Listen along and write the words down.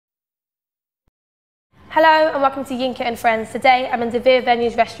Hello and welcome to Yinka Friends. Today I'm in De Vere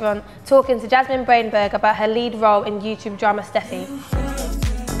Venue's restaurant talking to Jasmine Breinburg about her lead role in YouTube drama Steffi.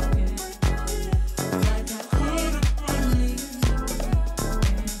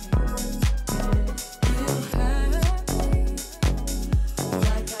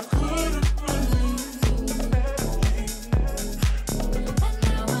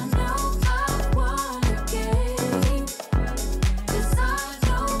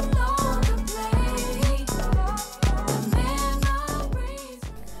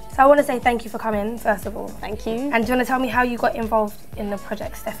 So I want to say thank you for coming, first of all. Thank you. And do you want to tell me how you got involved in the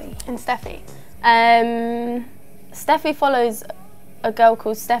project Steffi? In Steffi? Steffi follows a girl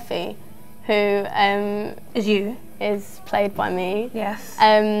called Steffi who is played by me. Yes.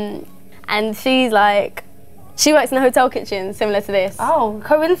 And she's like, she works in a hotel kitchen similar to this. Oh,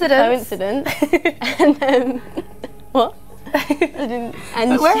 coincidence. Coincidence. And what?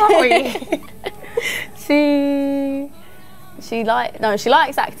 And where are we? She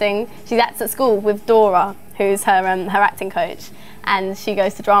likes acting. She acts at school with Dora, who's her acting coach, and she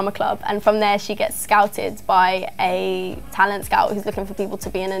goes to drama club. And from there, she gets scouted by a talent scout who's looking for people to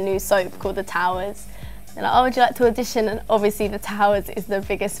be in a new soap called The Towers. They're like, "Oh, would you like to audition?" And obviously, The Towers is the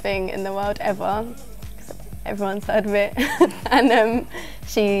biggest thing in the world ever. Everyone's heard of it. And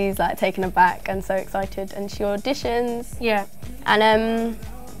she's like taken aback and so excited, and she auditions. Yeah. And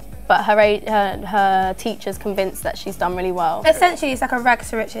but her teacher's convinced that she's done really well. Essentially, it's like a rags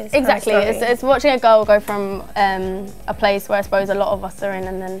to riches. Exactly, it's watching a girl go from a place where I suppose a lot of us are in,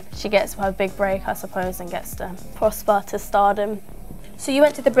 and then she gets her big break, I suppose, and gets to prosper to stardom. So you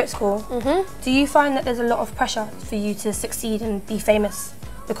went to the Brit School. Mm-hmm. Do you find that there's a lot of pressure for you to succeed and be famous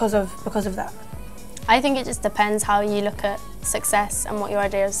because of that? I think it just depends how you look at success and what your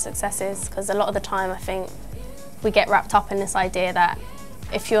idea of success is, because a lot of the time I think we get wrapped up in this idea that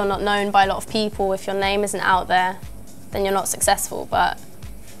if you're not known by a lot of people, if your name isn't out there, then you're not successful. But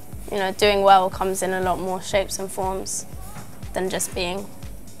you know, doing well comes in a lot more shapes and forms than just being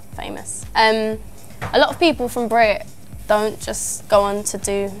famous. A lot of people from Brit don't just go on to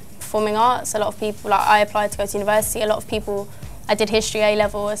do performing arts. A lot of people, like I applied to go to university, a lot of people, I did history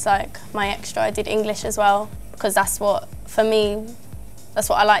A-level as like my extra, I did English as well, because that's what, for me, that's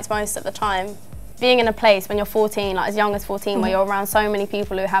what I liked most at the time. Being in a place when you're 14, like as young as 14, where you're around so many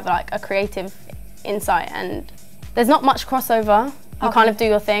people who have like a creative insight, and there's not much crossover. You kind of do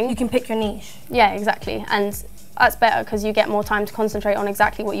your thing. You can pick your niche. Yeah, exactly. And that's better because you get more time to concentrate on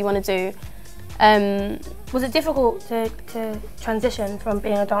exactly what you want to do. Was it difficult to transition from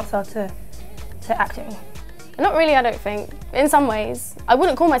being a dancer to acting? Not really, I don't think. In some ways. I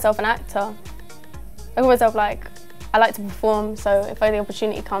wouldn't call myself an actor. I call myself like, I like to perform, so if the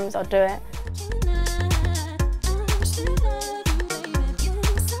opportunity comes, I'll do it.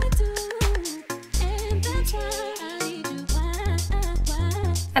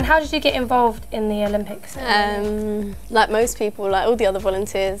 And how did you get involved in the Olympics? Like most people, like all the other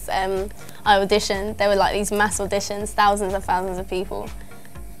volunteers, I auditioned. There were like these mass auditions, thousands and thousands of people.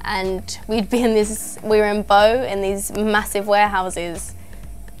 And we'd be in we were in Bow, in these massive warehouses,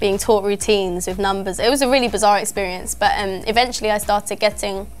 being taught routines with numbers. It was a really bizarre experience, but eventually I started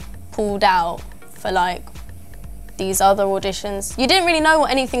getting pulled out for like these other auditions. You didn't really know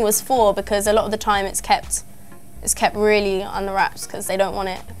what anything was for, because a lot of the time it's kept really under wraps because they don't want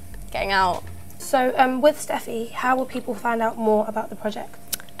it getting out. So with Steffi, how will people find out more about the project?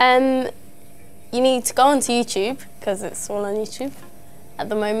 You need to go onto YouTube, because it's all on YouTube at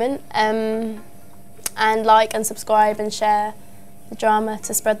the moment, and like and subscribe and share the drama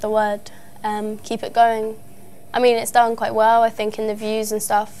to spread the word. Keep it going. I mean, it's done quite well, I think, in the views and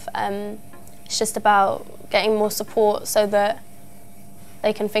stuff. It's just about getting more support so that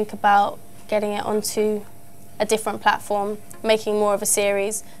they can think about getting it onto a different platform, making more of a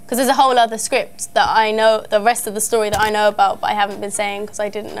series, because there's a whole other script that I know, the rest of the story that I know about, but I haven't been saying because I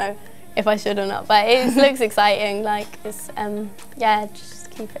didn't know if I should or not. But it looks exciting. Like it's yeah,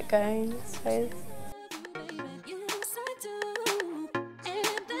 just keep it going, I suppose.